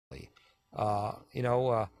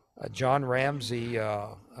John Ramsey,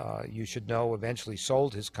 you should know, eventually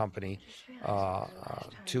sold his company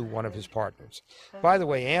to one of his partners. By the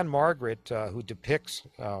way, Anne Margaret, who depicts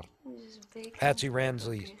Patsy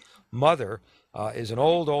Ramsey's mother, is an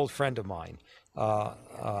old friend of mine.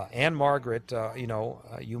 Anne Margaret,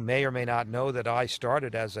 you may or may not know that I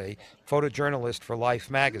started as a photojournalist for Life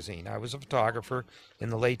magazine. I was a photographer in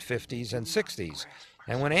the late 50s and 60s.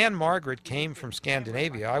 And when Anne Margaret came from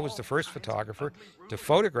Scandinavia, I was the first photographer to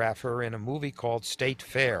photograph her in a movie called State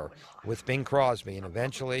Fair with Bing Crosby. And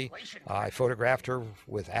eventually I photographed her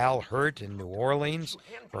with Al Hirt in New Orleans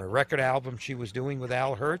for a record album she was doing with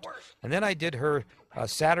Al Hirt. And then I did her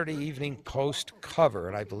Saturday Evening Post cover,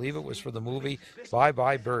 and I believe it was for the movie Bye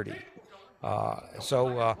Bye Birdie.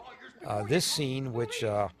 This scene, which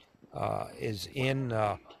is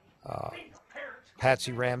in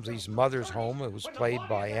Patsy Ramsey's mother's home, it was played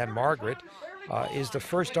by Anne Margaret, is the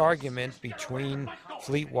first argument between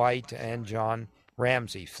Fleet White and John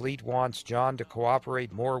Ramsey. Fleet wants John to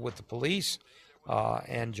cooperate more with the police,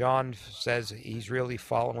 and John says he's really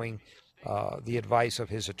following the advice of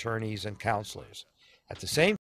his attorneys and counselors. At the same